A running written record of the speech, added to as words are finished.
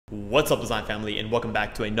What's up, design family, and welcome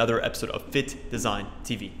back to another episode of Fittdesign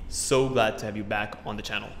TV. So glad to have you back on the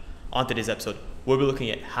channel. On today's episode, we'll be looking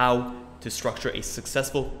at how to structure a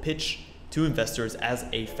successful pitch to investors as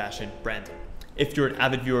a fashion brand. If you're an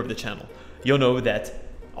avid viewer of the channel, you'll know that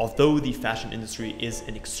although the fashion industry is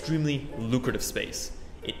an extremely lucrative space,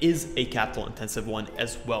 it is a capital intensive one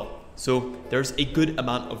as well. So there's a good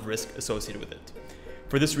amount of risk associated with it.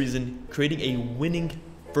 For this reason, creating a winning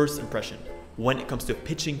first impression when it comes to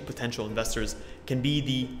pitching potential investors can be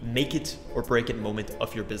the make it or break it moment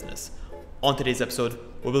of your business. On today's episode,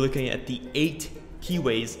 we'll be looking at the 8 key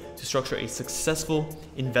ways to structure a successful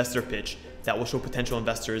investor pitch that will show potential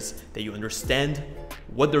investors that you understand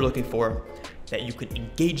what they're looking for, that you can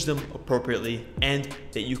engage them appropriately, and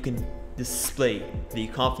that you can display the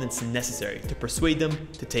confidence necessary to persuade them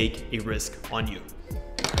to take a risk on you.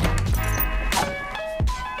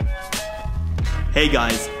 Hey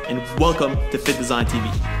guys, and welcome to Fittdesign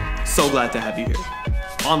TV. So glad to have you here.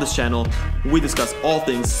 On this channel, we discuss all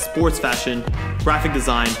things sports fashion, graphic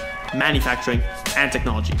design, manufacturing, and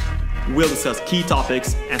technology. We'll discuss key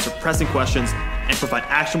topics, answer pressing questions, and provide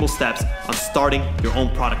actionable steps on starting your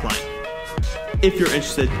own product line. If you're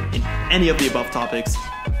interested in any of the above topics,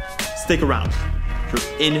 stick around.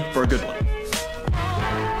 You're in for a good one.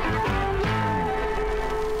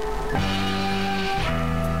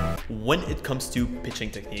 When it comes to pitching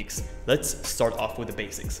techniques, let's start off with the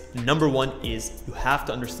basics. Number one is you have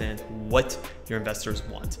to understand what your investors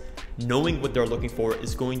want. Knowing what they're looking for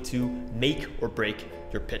is going to make or break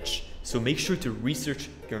your pitch. So make sure to research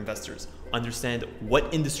your investors, understand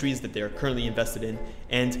what industries that they are currently invested in,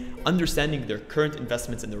 and understanding their current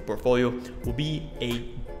investments in their portfolio will be a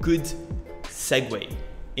good segue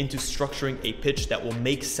into structuring a pitch that will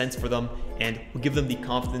make sense for them and will give them the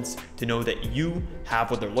confidence to know that you have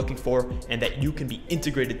what they're looking for and that you can be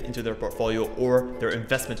integrated into their portfolio or their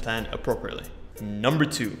investment plan appropriately. Number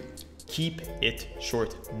two, keep it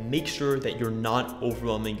short. Make sure that you're not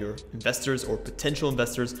overwhelming your investors or potential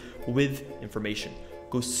investors with information.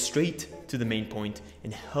 Go straight to the main point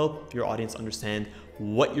and help your audience understand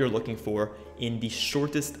what you're looking for in the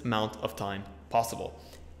shortest amount of time possible.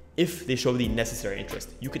 If they show the necessary interest,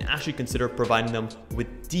 you can actually consider providing them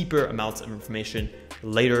with deeper amounts of information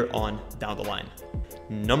later on down the line.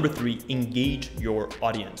 Number three, engage your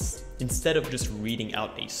audience. Instead of just reading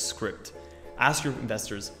out a script, ask your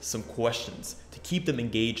investors some questions to keep them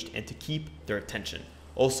engaged and to keep their attention.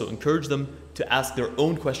 Also, encourage them to ask their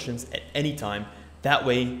own questions at any time. That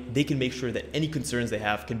way, they can make sure that any concerns they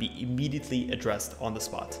have can be immediately addressed on the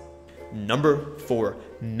spot. Number four,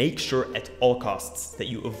 make sure at all costs that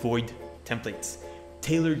you avoid templates.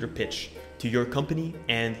 Tailor your pitch to your company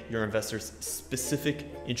and your investors' specific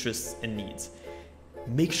interests and needs.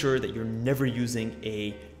 Make sure that you're never using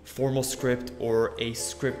a formal script or a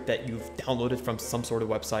script that you've downloaded from some sort of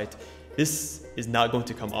website. This is not going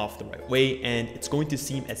to come off the right way and it's going to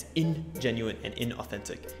seem as ingenuine and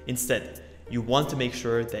inauthentic. Instead, you want to make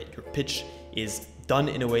sure that your pitch is done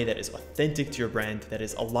in a way that is authentic to your brand, that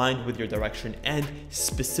is aligned with your direction, and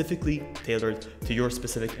specifically tailored to your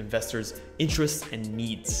specific investors' interests and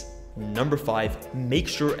needs. Number five, make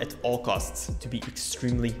sure at all costs to be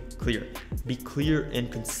extremely clear. Be clear and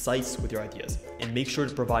concise with your ideas, and make sure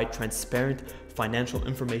to provide transparent financial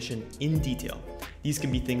information in detail. These can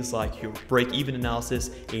be things like your break-even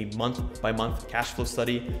analysis, a month-by-month cash flow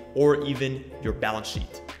study, or even your balance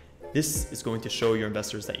sheet. This is going to show your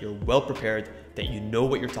investors that you're well prepared, that you know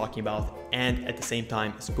what you're talking about, and at the same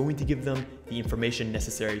time, it's going to give them the information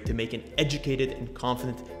necessary to make an educated and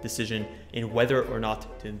confident decision in whether or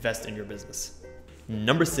not to invest in your business.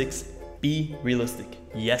 Number six, be realistic.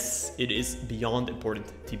 Yes, it is beyond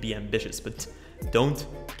important to be ambitious, but don't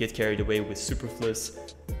get carried away with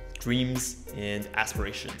superfluous dreams and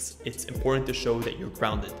aspirations. It's important to show that you're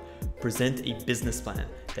grounded. Present a business plan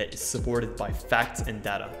that is supported by facts and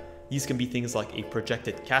data. These can be things like a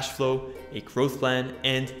projected cash flow, a growth plan,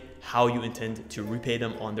 and how you intend to repay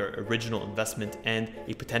them on their original investment and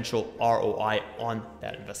a potential ROI on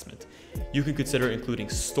that investment. You can consider including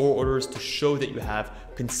store orders to show that you have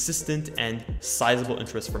consistent and sizable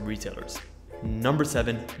interest from retailers. Number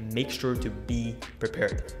seven, make sure to be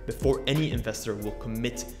prepared. Before any investor will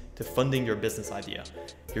commit to funding your business idea,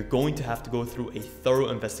 you're going to have to go through a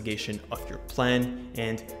thorough investigation of your plan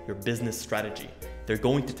and your business strategy. They're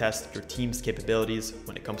going to test your team's capabilities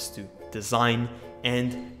when it comes to design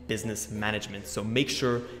and business management. So make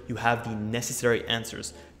sure you have the necessary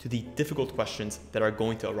answers to the difficult questions that are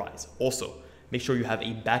going to arise. Also, make sure you have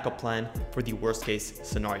a backup plan for the worst case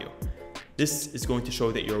scenario. This is going to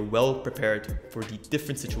show that you're well prepared for the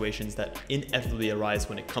different situations that inevitably arise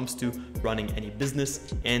when it comes to running any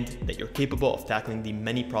business, and that you're capable of tackling the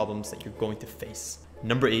many problems that you're going to face.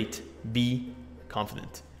 Number 8, be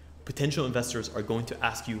confident. Potential investors are going to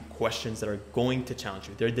ask you questions that are going to challenge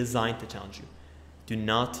you. They're designed to challenge you. Do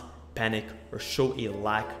not panic or show a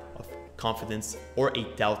lack of confidence or a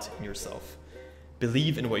doubt in yourself.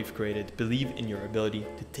 Believe in what you've created. Believe in your ability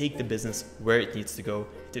to take the business where it needs to go,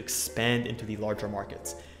 to expand into the larger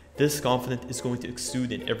markets. This confidence is going to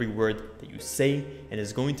exude in every word that you say, and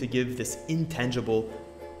is going to give this intangible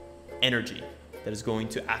energy that is going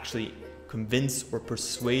to actually convince or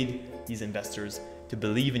persuade these investors to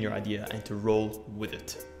believe in your idea and to roll with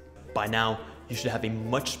it. By now, you should have a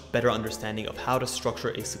much better understanding of how to structure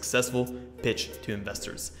a successful pitch to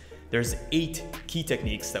investors. There's 8 key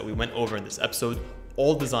techniques that we went over in this episode,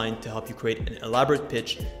 all designed to help you create an elaborate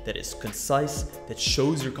pitch that is concise, that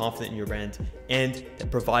shows you're confident in your brand, and that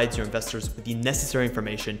provides your investors with the necessary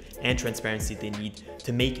information and transparency they need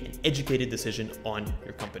to make an educated decision on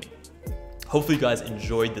your company. Hopefully you guys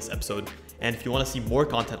enjoyed this episode, and if you want to see more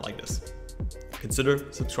content like this,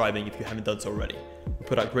 consider subscribing if you haven't done so already. We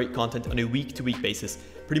put out great content on a week-to-week basis,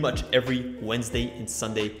 pretty much every Wednesday and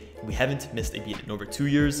Sunday. We haven't missed a beat in over 2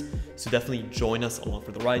 years, so definitely join us along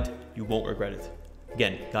for the ride. You won't regret it.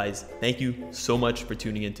 Again, guys, thank you so much for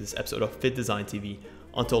tuning in to this episode of Fittdesign TV.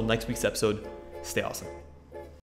 Until next week's episode, stay awesome.